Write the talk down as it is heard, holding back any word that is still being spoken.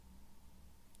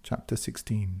chapter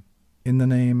 16. In the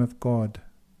name of God,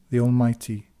 the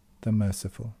Almighty, the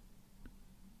Merciful.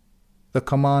 The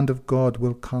command of God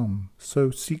will come,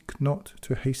 so seek not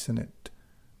to hasten it.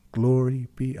 Glory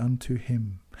be unto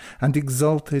him, and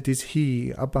exalted is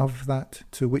he above that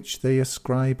to which they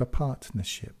ascribe a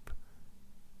partnership.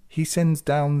 He sends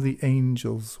down the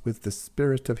angels with the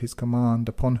spirit of his command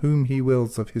upon whom he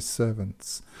wills of his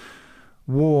servants.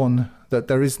 Warn that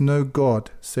there is no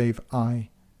God save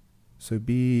I, so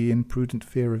be in prudent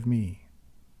fear of me.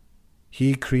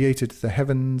 He created the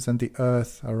heavens and the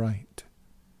earth aright.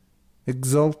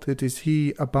 Exalted is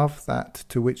he above that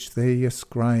to which they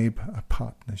ascribe a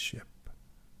partnership.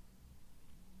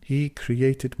 He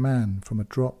created man from a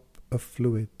drop of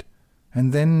fluid,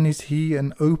 and then is he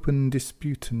an open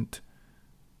disputant.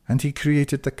 And he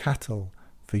created the cattle,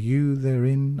 for you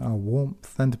therein are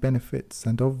warmth and benefits,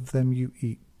 and of them you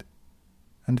eat.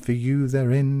 And for you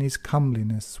therein is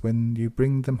comeliness when you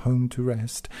bring them home to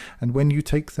rest, and when you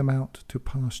take them out to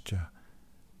pasture.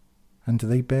 And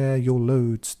they bear your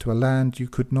loads to a land you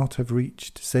could not have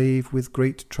reached, save with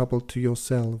great trouble to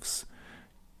yourselves.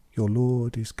 Your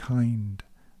Lord is kind,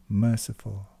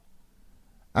 merciful.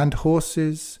 And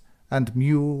horses, and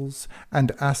mules,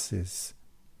 and asses,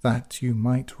 that you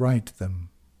might ride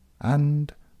them,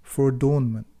 and for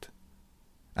adornment.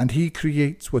 And he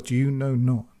creates what you know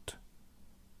not.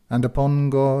 And upon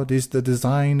God is the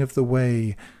design of the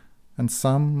way, and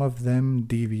some of them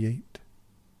deviate.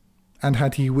 And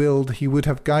had he willed, he would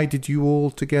have guided you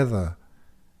all together.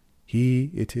 He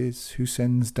it is who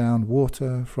sends down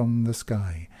water from the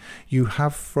sky. You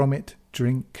have from it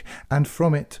drink, and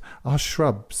from it are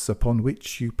shrubs upon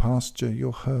which you pasture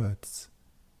your herds.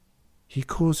 He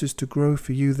causes to grow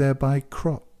for you thereby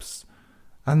crops,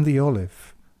 and the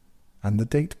olive, and the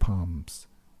date palms,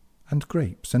 and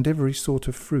grapes, and every sort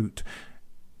of fruit.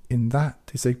 In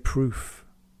that is a proof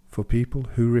for people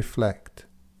who reflect.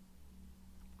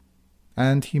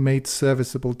 And he made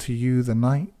serviceable to you the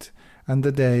night and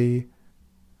the day,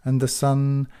 and the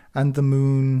sun and the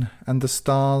moon and the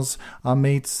stars are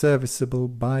made serviceable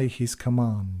by his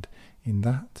command. In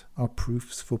that are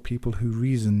proofs for people who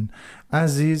reason,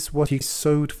 as is what he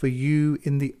sowed for you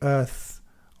in the earth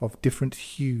of different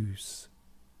hues.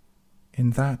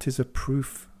 In that is a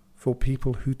proof for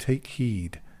people who take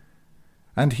heed.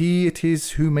 And he it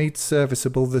is who made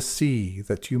serviceable the sea,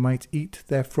 that you might eat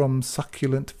therefrom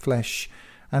succulent flesh,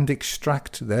 and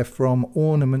extract therefrom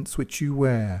ornaments which you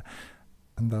wear.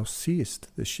 And thou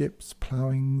seest the ships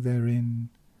ploughing therein,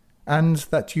 and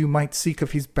that you might seek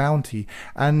of his bounty,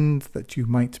 and that you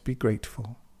might be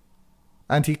grateful.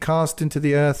 And he cast into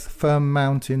the earth firm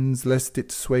mountains, lest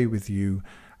it sway with you,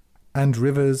 and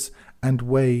rivers and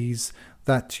ways,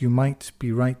 that you might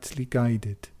be rightly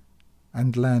guided,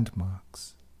 and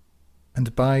landmarks,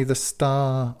 and by the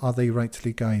star are they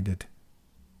rightly guided.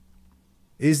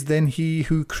 Is then he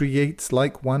who creates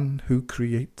like one who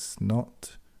creates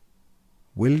not?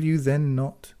 Will you then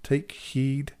not take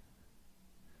heed?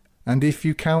 And if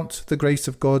you count the grace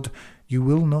of God, you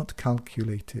will not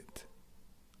calculate it.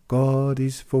 God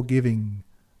is forgiving,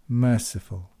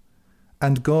 merciful,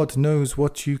 and God knows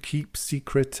what you keep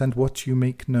secret and what you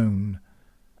make known.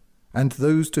 And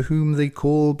those to whom they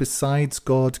call besides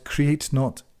God create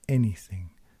not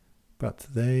anything, but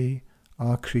they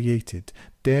are created,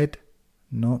 dead,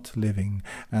 not living,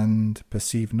 and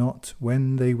perceive not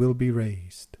when they will be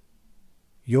raised.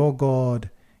 Your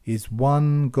God is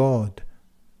one God,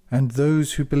 and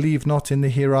those who believe not in the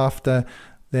hereafter,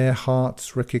 their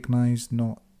hearts recognize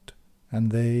not,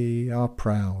 and they are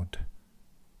proud.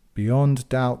 Beyond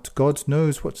doubt, God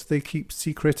knows what they keep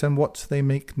secret and what they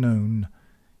make known.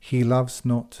 He loves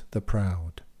not the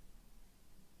proud.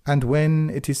 And when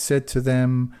it is said to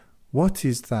them, What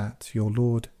is that your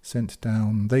Lord sent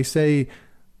down? They say,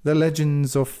 The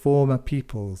legends of former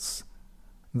peoples,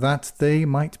 that they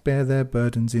might bear their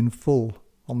burdens in full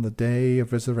on the day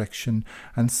of resurrection,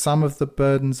 and some of the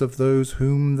burdens of those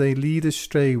whom they lead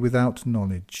astray without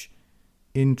knowledge.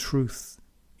 In truth,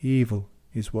 evil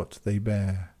is what they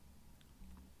bear.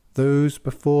 Those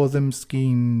before them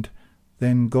schemed,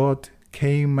 then God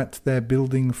came at their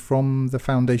building from the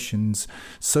foundations.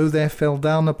 So there fell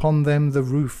down upon them the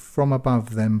roof from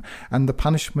above them, and the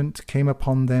punishment came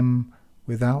upon them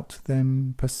without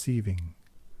them perceiving.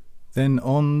 Then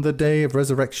on the day of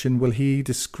resurrection will he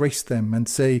disgrace them and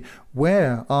say,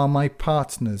 Where are my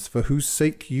partners for whose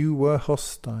sake you were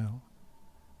hostile?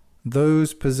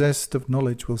 Those possessed of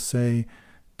knowledge will say,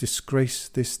 Disgrace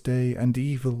this day and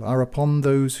evil are upon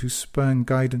those who spurn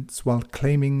guidance while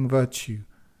claiming virtue.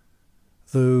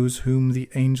 Those whom the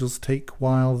angels take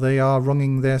while they are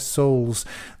wronging their souls,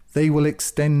 They will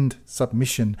extend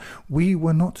submission. We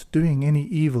were not doing any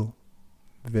evil.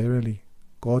 Verily,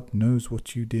 God knows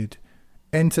what you did.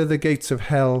 Enter the gates of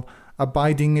hell,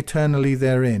 abiding eternally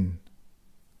therein.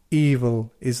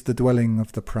 Evil is the dwelling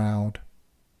of the proud.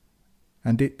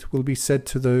 And it will be said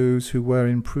to those who were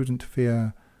in prudent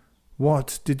fear,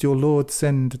 What did your Lord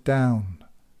send down?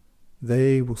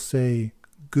 They will say,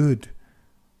 Good.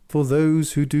 For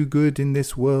those who do good in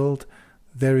this world,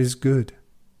 there is good.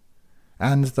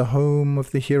 And the home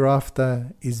of the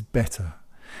hereafter is better,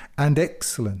 and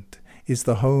excellent is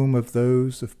the home of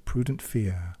those of prudent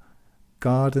fear,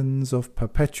 gardens of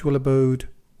perpetual abode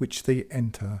which they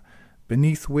enter,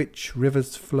 beneath which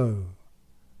rivers flow.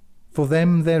 For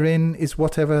them therein is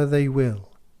whatever they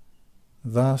will.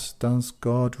 Thus does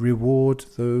God reward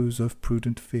those of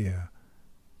prudent fear.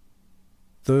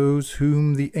 Those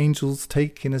whom the angels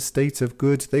take in a state of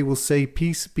good, they will say,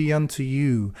 Peace be unto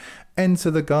you.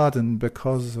 Enter the garden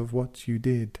because of what you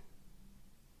did.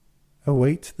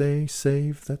 Await they,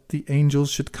 save that the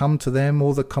angels should come to them,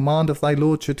 or the command of thy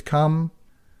Lord should come?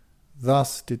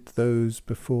 Thus did those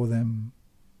before them.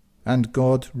 And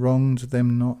God wronged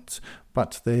them not,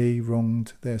 but they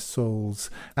wronged their souls.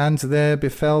 And there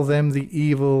befell them the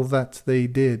evil that they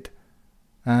did,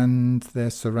 and there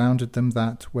surrounded them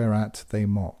that whereat they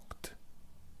mocked.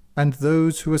 And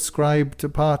those who ascribed to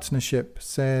partnership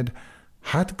said,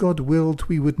 Had God willed,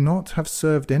 we would not have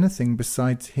served anything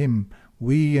besides him,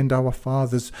 we and our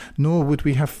fathers, nor would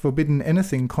we have forbidden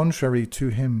anything contrary to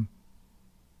him.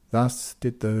 Thus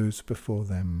did those before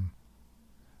them.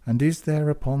 And is there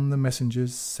upon the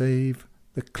messengers save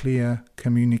the clear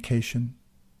communication?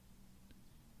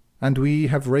 And we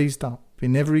have raised up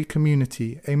in every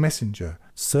community a messenger,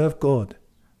 serve God,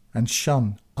 and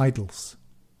shun idols.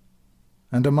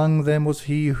 And among them was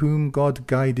he whom God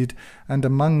guided, and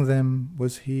among them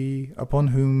was he upon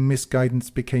whom misguidance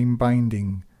became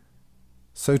binding.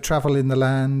 So travel in the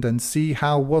land, and see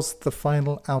how was the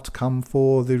final outcome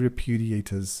for the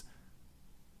repudiators.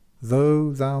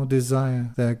 Though thou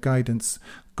desire their guidance,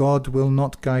 God will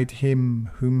not guide him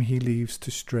whom he leaves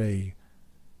to stray,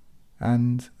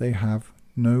 and they have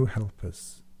no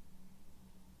helpers.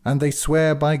 And they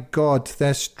swear by God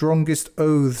their strongest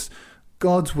oaths,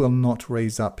 God will not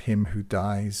raise up him who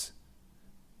dies.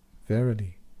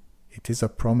 Verily, it is a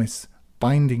promise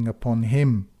binding upon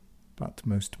him, but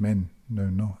most men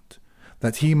know not,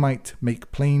 that he might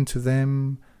make plain to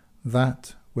them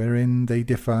that wherein they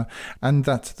differ, and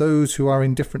that those who are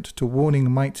indifferent to warning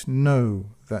might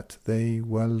know that they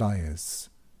were liars.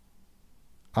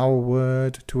 Our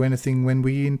word to anything when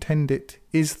we intend it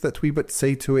is that we but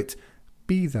say to it,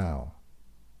 Be thou,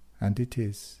 and it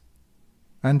is.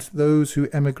 And those who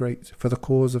emigrate for the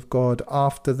cause of God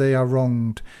after they are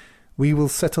wronged, we will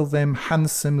settle them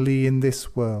handsomely in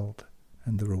this world,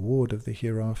 and the reward of the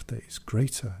hereafter is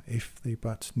greater if they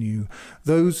but knew.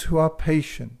 Those who are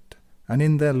patient and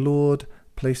in their Lord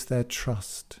place their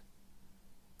trust.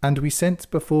 And we sent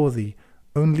before thee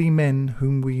only men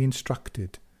whom we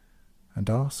instructed, and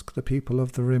ask the people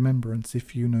of the remembrance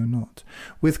if you know not,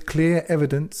 with clear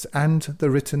evidence and the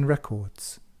written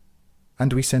records.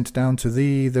 And we sent down to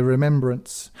thee the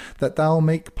remembrance, that thou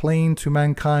make plain to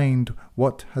mankind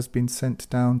what has been sent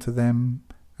down to them,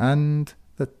 and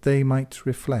that they might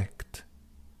reflect.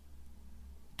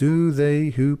 Do they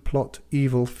who plot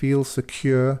evil feel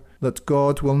secure that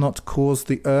God will not cause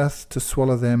the earth to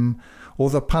swallow them, or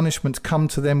the punishment come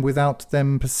to them without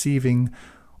them perceiving,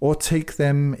 or take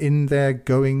them in their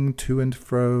going to and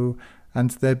fro,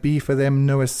 and there be for them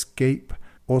no escape,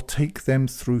 or take them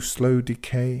through slow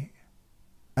decay?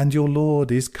 And your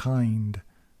Lord is kind,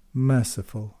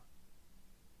 merciful.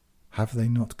 Have they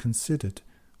not considered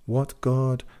what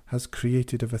God has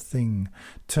created of a thing,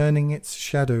 turning its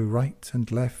shadow right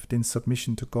and left in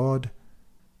submission to God?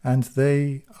 And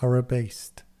they are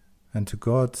abased, and to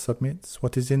God submits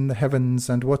what is in the heavens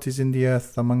and what is in the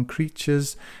earth among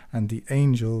creatures and the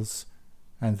angels,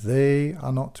 and they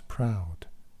are not proud.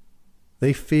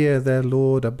 They fear their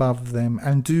Lord above them,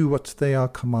 and do what they are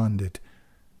commanded.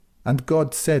 And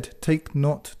God said, Take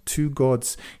not two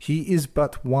gods, he is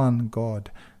but one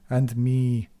God, and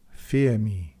me, fear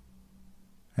me.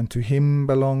 And to him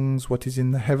belongs what is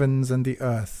in the heavens and the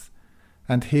earth,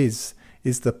 and his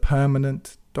is the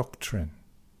permanent doctrine.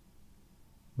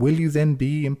 Will you then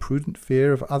be in prudent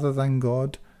fear of other than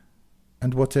God?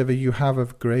 And whatever you have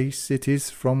of grace, it is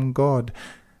from God.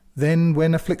 Then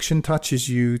when affliction touches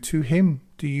you, to him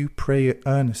do you pray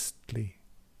earnestly.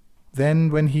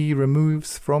 Then when he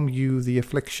removes from you the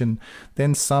affliction,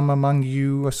 then some among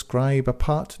you ascribe a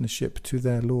partnership to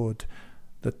their Lord,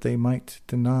 that they might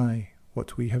deny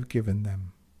what we have given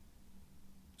them.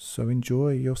 So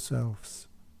enjoy yourselves,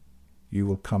 you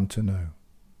will come to know.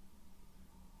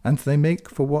 And they make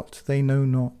for what they know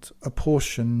not a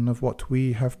portion of what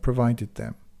we have provided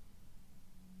them.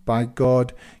 By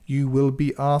God, you will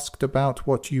be asked about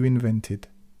what you invented.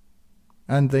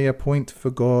 And they appoint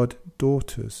for God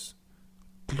daughters.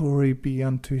 Glory be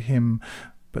unto him.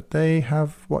 But they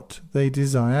have what they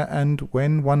desire, and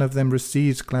when one of them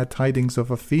receives glad tidings of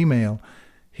a female,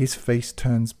 his face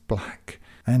turns black,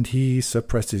 and he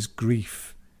suppresses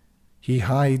grief. He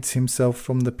hides himself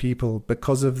from the people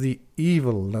because of the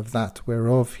evil of that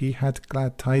whereof he had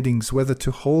glad tidings, whether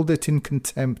to hold it in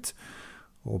contempt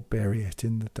or bury it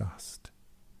in the dust.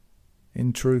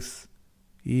 In truth,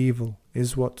 evil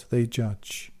is what they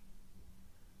judge.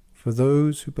 For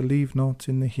those who believe not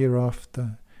in the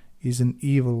hereafter is an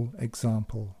evil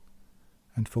example,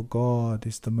 and for God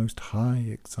is the most high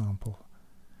example,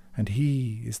 and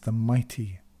he is the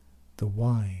mighty, the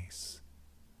wise.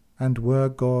 And were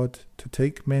God to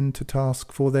take men to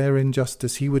task for their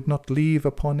injustice, he would not leave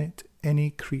upon it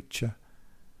any creature,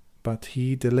 but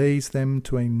he delays them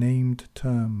to a named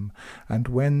term, and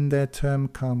when their term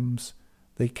comes,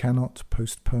 they cannot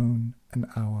postpone an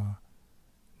hour,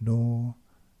 nor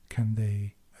can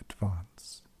they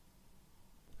advance.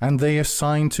 And they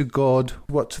assign to God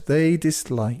what they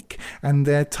dislike, and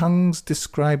their tongues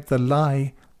describe the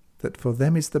lie that for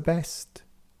them is the best.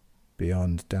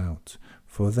 Beyond doubt,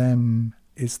 for them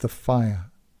is the fire,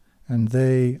 and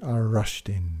they are rushed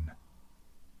in.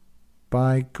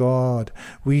 By God,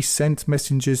 we sent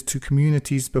messengers to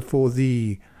communities before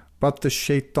thee, but the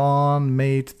Shaitan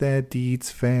made their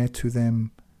deeds fair to them,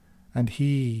 and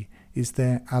he is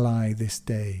their ally this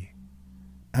day,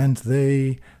 and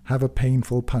they have a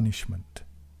painful punishment.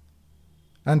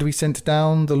 And we sent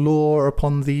down the law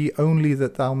upon thee only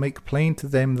that thou make plain to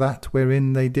them that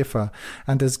wherein they differ,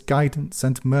 and as guidance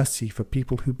and mercy for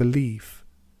people who believe.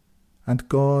 And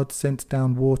God sent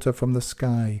down water from the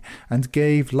sky, and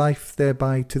gave life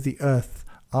thereby to the earth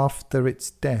after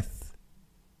its death.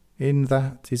 In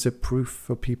that is a proof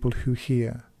for people who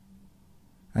hear.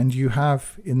 And you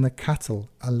have in the cattle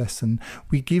a lesson.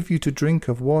 We give you to drink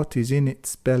of what is in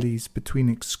its bellies between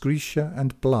excreta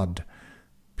and blood,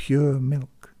 pure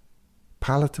milk,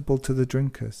 palatable to the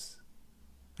drinkers.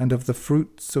 And of the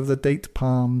fruits of the date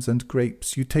palms and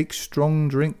grapes you take strong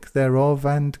drink thereof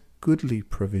and goodly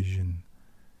provision.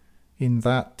 In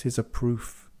that is a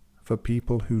proof for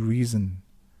people who reason.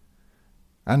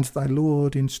 And thy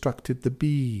Lord instructed the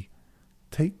bee,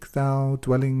 take thou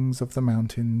dwellings of the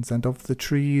mountains, and of the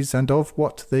trees, and of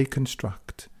what they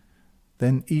construct.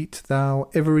 Then eat thou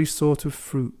every sort of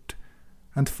fruit,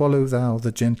 and follow thou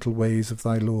the gentle ways of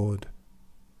thy Lord.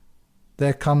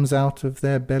 There comes out of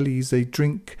their bellies a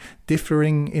drink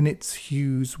differing in its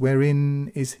hues,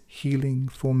 wherein is healing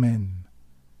for men.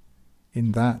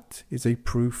 In that is a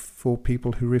proof for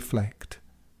people who reflect.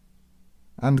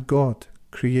 And God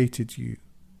created you.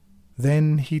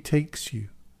 Then he takes you.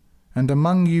 And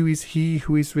among you is he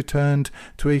who is returned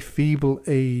to a feeble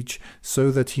age,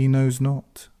 so that he knows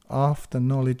not, after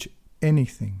knowledge,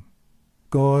 anything.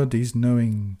 God is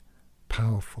knowing,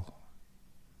 powerful.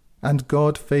 And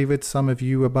God favoured some of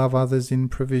you above others in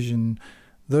provision.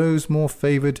 Those more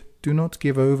favoured do not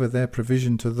give over their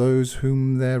provision to those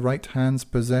whom their right hands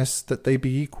possess, that they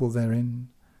be equal therein.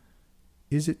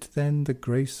 Is it then the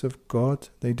grace of God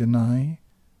they deny?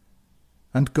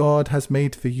 And God has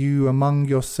made for you among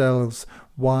yourselves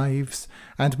wives,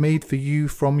 and made for you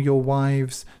from your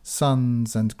wives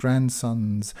sons and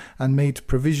grandsons, and made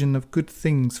provision of good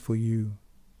things for you.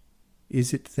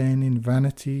 Is it then in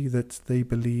vanity that they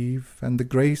believe, and the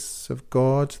grace of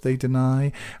God they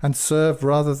deny, and serve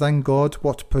rather than God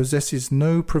what possesses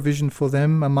no provision for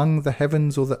them among the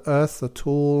heavens or the earth at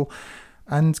all,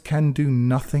 and can do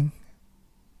nothing?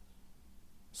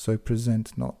 So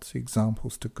present not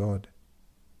examples to God.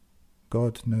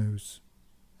 God knows,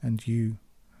 and you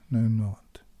know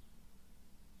not.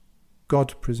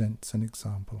 God presents an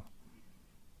example.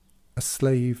 A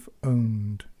slave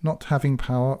owned, not having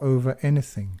power over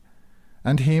anything,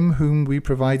 and him whom we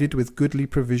provided with goodly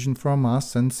provision from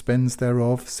us, and spends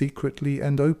thereof secretly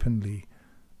and openly.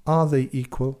 Are they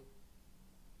equal?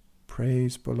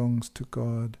 Praise belongs to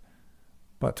God,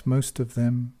 but most of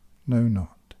them know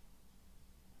not.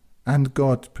 And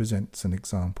God presents an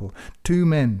example. 2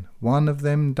 men, one of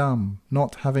them dumb,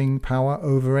 not having power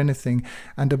over anything,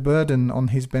 and a burden on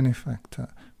his benefactor.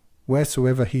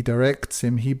 Wheresoever he directs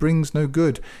him, he brings no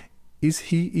good. Is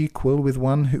he equal with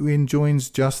one who enjoins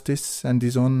justice and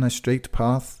is on a straight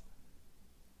path?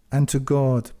 And to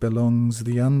God belongs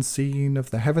the unseen of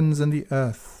the heavens and the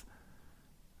earth,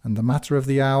 and the matter of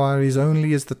the hour is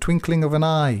only as the twinkling of an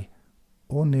eye,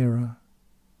 or nearer.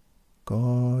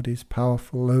 God is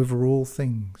powerful over all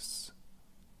things.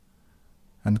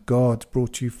 And God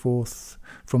brought you forth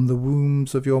from the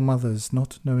wombs of your mothers,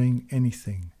 not knowing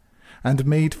anything, and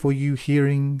made for you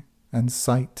hearing and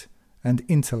sight and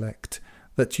intellect,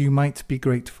 that you might be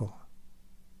grateful.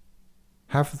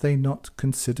 Have they not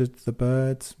considered the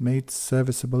birds made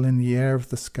serviceable in the air of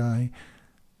the sky?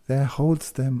 There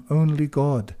holds them only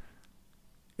God.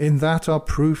 In that are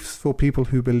proofs for people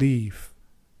who believe.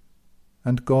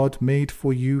 And God made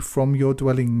for you from your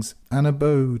dwellings an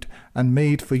abode, and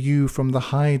made for you from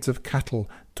the hides of cattle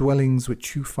dwellings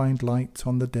which you find light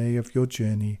on the day of your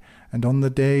journey, and on the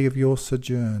day of your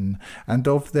sojourn, and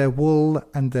of their wool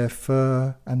and their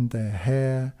fur and their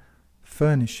hair,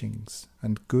 furnishings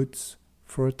and goods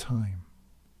for a time.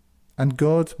 And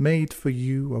God made for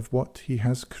you of what he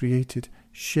has created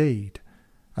shade,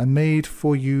 and made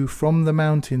for you from the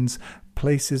mountains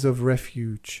places of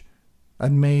refuge,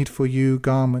 and made for you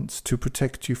garments to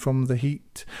protect you from the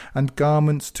heat, and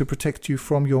garments to protect you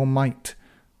from your might.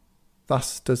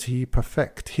 Thus does he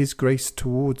perfect his grace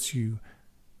towards you,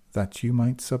 that you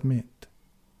might submit.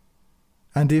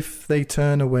 And if they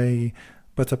turn away,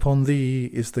 but upon thee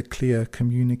is the clear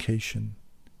communication,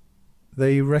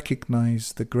 they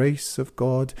recognize the grace of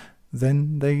God,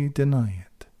 then they deny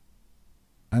it.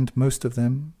 And most of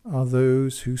them are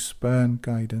those who spurn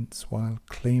guidance while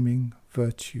claiming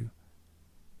virtue.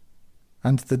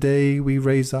 And the day we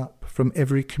raise up from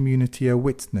every community a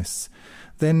witness,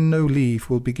 then no leave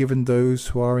will be given those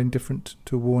who are indifferent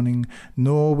to warning,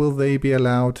 nor will they be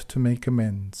allowed to make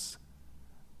amends.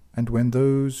 And when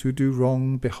those who do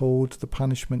wrong behold the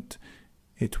punishment,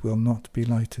 it will not be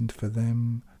lightened for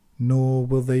them, nor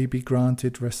will they be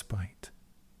granted respite.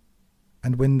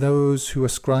 And when those who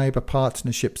ascribe a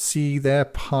partnership see their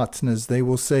partners, they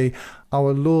will say,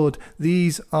 Our Lord,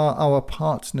 these are our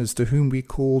partners to whom we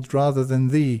called rather than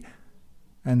thee.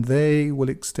 And they will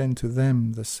extend to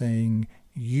them the saying,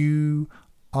 You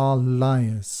are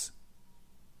liars.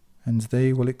 And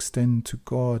they will extend to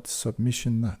God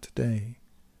submission that day,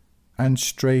 and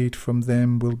strayed from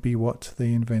them will be what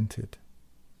they invented.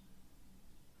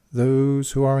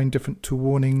 Those who are indifferent to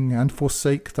warning and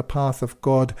forsake the path of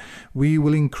God, we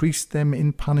will increase them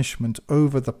in punishment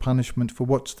over the punishment for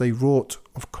what they wrought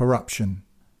of corruption.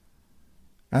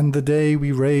 And the day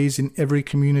we raise in every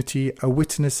community a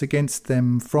witness against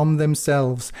them from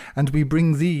themselves, and we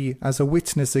bring thee as a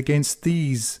witness against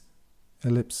these,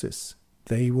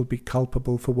 they will be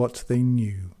culpable for what they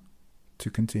knew. To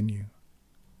continue.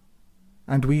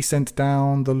 And we sent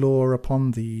down the law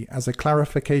upon thee as a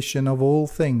clarification of all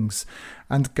things,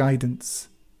 and guidance,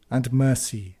 and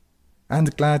mercy,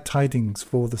 and glad tidings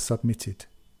for the submitted.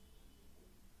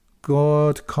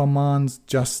 God commands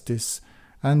justice,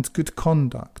 and good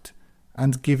conduct,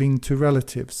 and giving to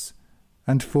relatives,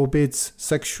 and forbids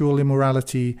sexual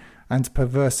immorality, and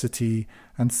perversity,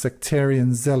 and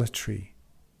sectarian zealotry.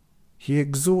 He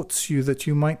exhorts you that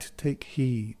you might take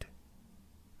heed,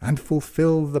 and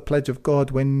fulfill the pledge of God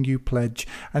when you pledge,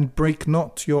 and break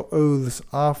not your oaths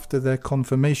after their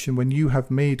confirmation when you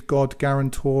have made God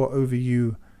guarantor over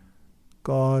you.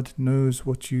 God knows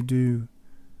what you do.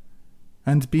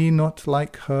 And be not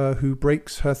like her who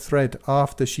breaks her thread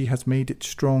after she has made it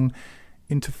strong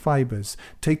into fibres,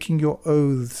 taking your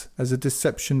oaths as a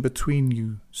deception between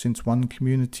you, since one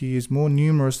community is more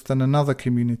numerous than another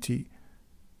community.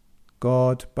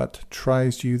 God but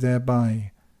tries you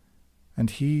thereby, and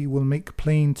he will make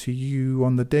plain to you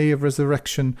on the day of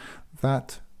resurrection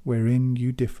that wherein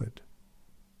you differed.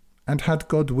 And had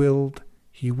God willed,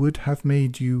 he would have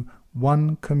made you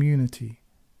one community,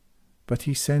 but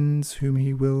he sends whom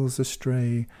he wills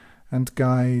astray, and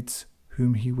guides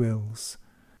whom he wills,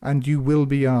 and you will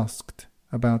be asked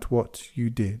about what you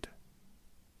did.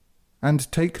 And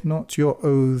take not your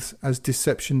oaths as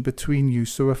deception between you,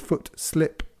 so a foot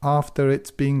slip after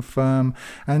its being firm,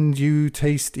 and you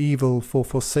taste evil for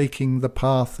forsaking the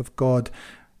path of God,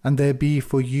 and there be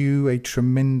for you a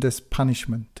tremendous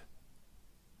punishment.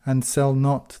 And sell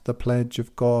not the pledge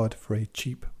of God for a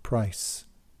cheap price.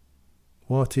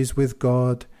 What is with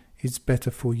God is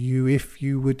better for you if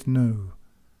you would know.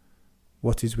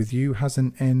 What is with you has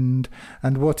an end,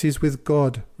 and what is with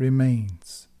God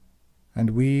remains.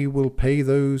 And we will pay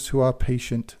those who are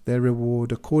patient their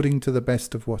reward according to the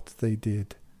best of what they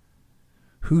did.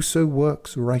 Whoso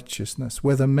works righteousness,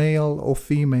 whether male or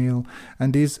female,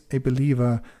 and is a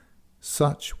believer,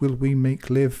 such will we make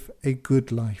live a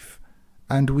good life,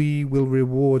 and we will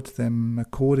reward them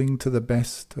according to the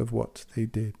best of what they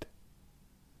did.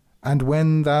 And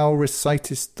when thou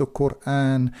recitest the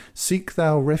Qur'an, seek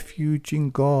thou refuge in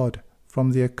God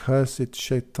from the accursed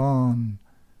shaitan.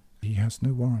 He has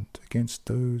no warrant against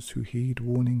those who heed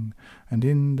warning, and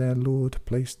in their Lord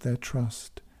place their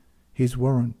trust. His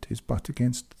warrant is but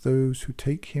against those who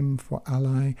take him for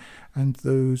ally, and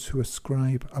those who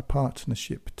ascribe a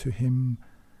partnership to him.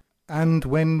 And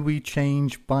when we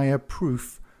change by a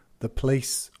proof the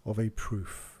place of a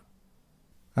proof.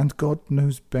 And God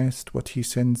knows best what he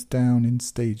sends down in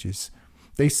stages.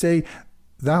 They say,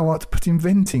 thou art but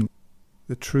inventing.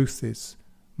 The truth is,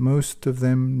 most of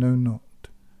them know not.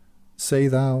 Say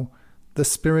thou, the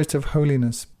Spirit of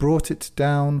holiness brought it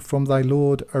down from thy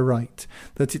Lord aright,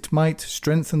 that it might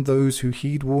strengthen those who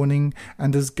heed warning,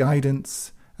 and as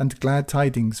guidance and glad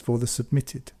tidings for the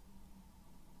submitted.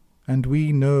 And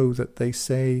we know that they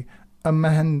say, a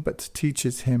man but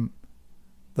teaches him.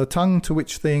 The tongue to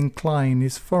which they incline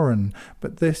is foreign,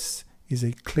 but this is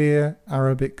a clear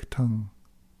Arabic tongue.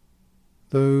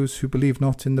 Those who believe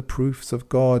not in the proofs of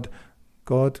God,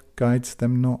 God guides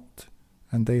them not,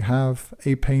 and they have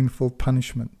a painful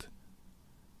punishment.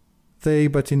 They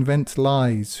but invent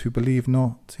lies who believe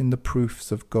not in the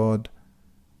proofs of God,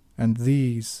 and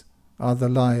these are the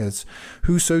liars.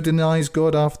 Whoso denies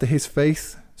God after his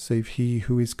faith, save he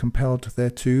who is compelled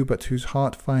thereto, but whose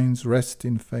heart finds rest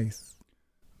in faith.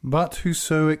 But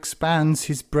whoso expands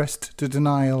his breast to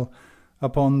denial,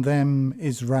 upon them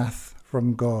is wrath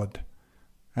from God,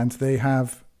 and they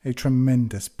have a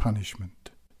tremendous punishment,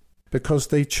 because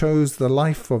they chose the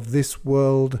life of this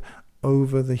world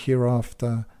over the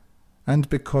hereafter, and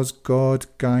because God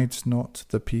guides not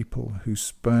the people who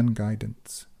spurn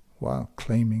guidance while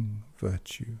claiming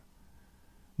virtue.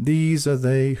 These are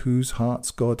they whose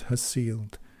hearts God has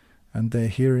sealed, and their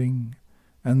hearing,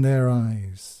 and their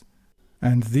eyes.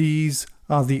 And these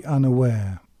are the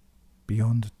unaware,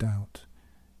 beyond doubt.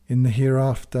 In the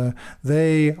hereafter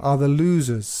they are the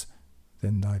losers.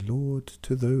 Then thy Lord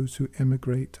to those who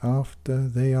emigrate after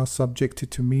they are subjected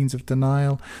to means of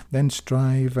denial, then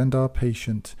strive and are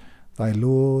patient. Thy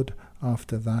Lord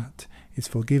after that is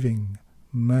forgiving,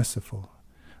 merciful.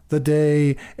 The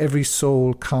day every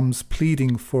soul comes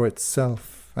pleading for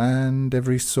itself, and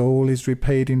every soul is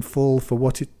repaid in full for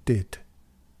what it did,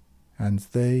 and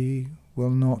they will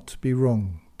not be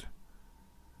wronged.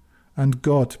 And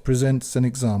God presents an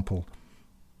example,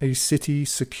 a city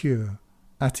secure,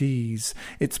 at ease,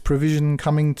 its provision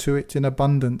coming to it in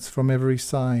abundance from every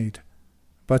side.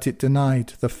 But it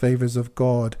denied the favours of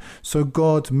God, so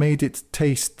God made it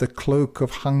taste the cloak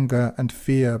of hunger and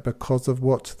fear because of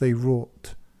what they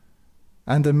wrought.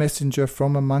 And a messenger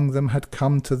from among them had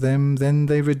come to them, then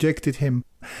they rejected him.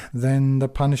 Then the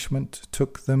punishment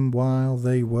took them while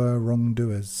they were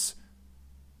wrongdoers.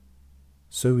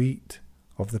 So eat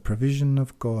of the provision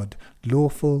of God,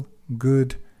 lawful,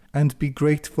 good, and be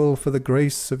grateful for the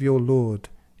grace of your Lord,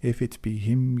 if it be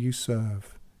him you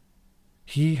serve.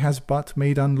 He has but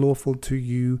made unlawful to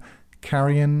you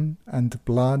carrion and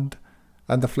blood,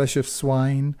 and the flesh of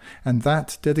swine, and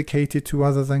that dedicated to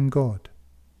other than God.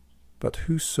 But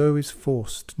whoso is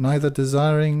forced, neither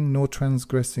desiring nor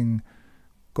transgressing,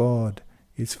 God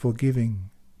is forgiving,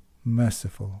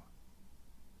 merciful.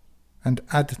 And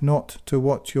add not to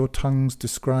what your tongues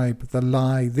describe the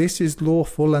lie, this is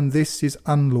lawful and this is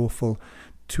unlawful,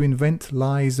 to invent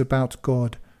lies about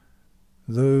God.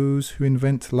 Those who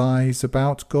invent lies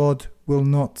about God will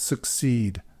not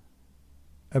succeed.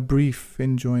 A brief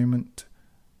enjoyment,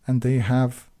 and they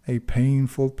have a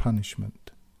painful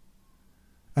punishment.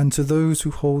 And to those who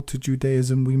hold to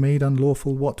Judaism we made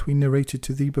unlawful what we narrated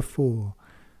to thee before,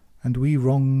 and we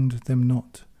wronged them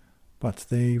not, but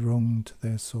they wronged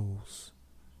their souls.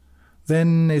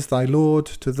 Then is thy Lord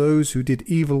to those who did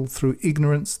evil through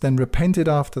ignorance, then repented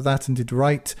after that and did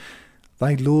right.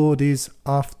 Thy Lord is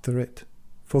after it,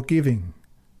 forgiving,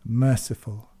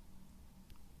 merciful.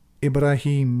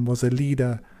 Ibrahim was a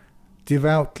leader,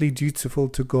 devoutly dutiful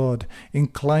to God,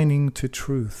 inclining to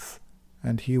truth,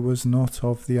 and he was not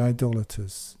of the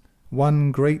idolaters,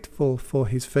 one grateful for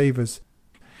his favours.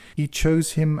 He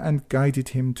chose him and guided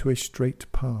him to a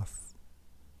straight path.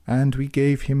 And we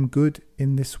gave him good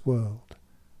in this world,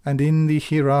 and in the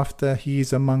hereafter he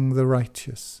is among the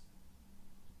righteous.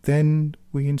 Then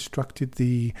we instructed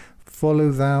thee,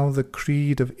 follow thou the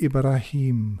creed of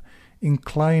Ibrahim,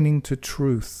 inclining to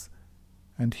truth,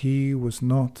 and he was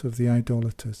not of the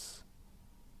idolaters.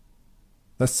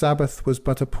 The Sabbath was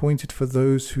but appointed for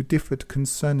those who differed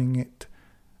concerning it,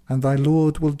 and thy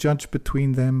Lord will judge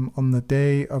between them on the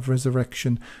day of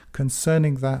resurrection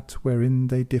concerning that wherein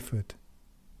they differed.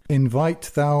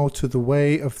 Invite thou to the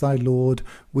way of thy Lord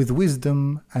with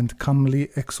wisdom and comely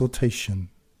exhortation.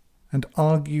 and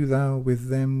argue thou with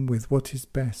them with what is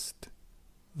best.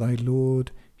 Thy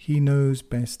Lord, he knows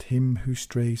best him who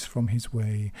strays from his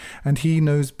way, and he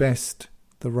knows best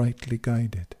the rightly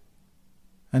guided.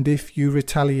 And if you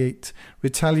retaliate,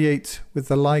 retaliate with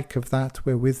the like of that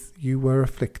wherewith you were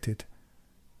afflicted.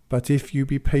 But if you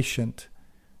be patient,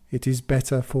 it is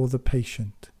better for the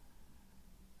patient.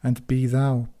 And be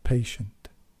thou patient.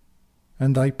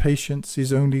 And thy patience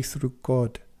is only through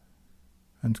God.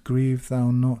 And grieve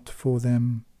thou not for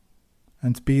them,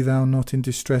 and be thou not in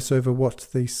distress over what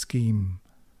they scheme.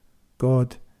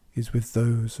 God is with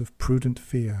those of prudent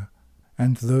fear,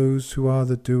 and those who are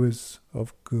the doers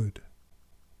of good.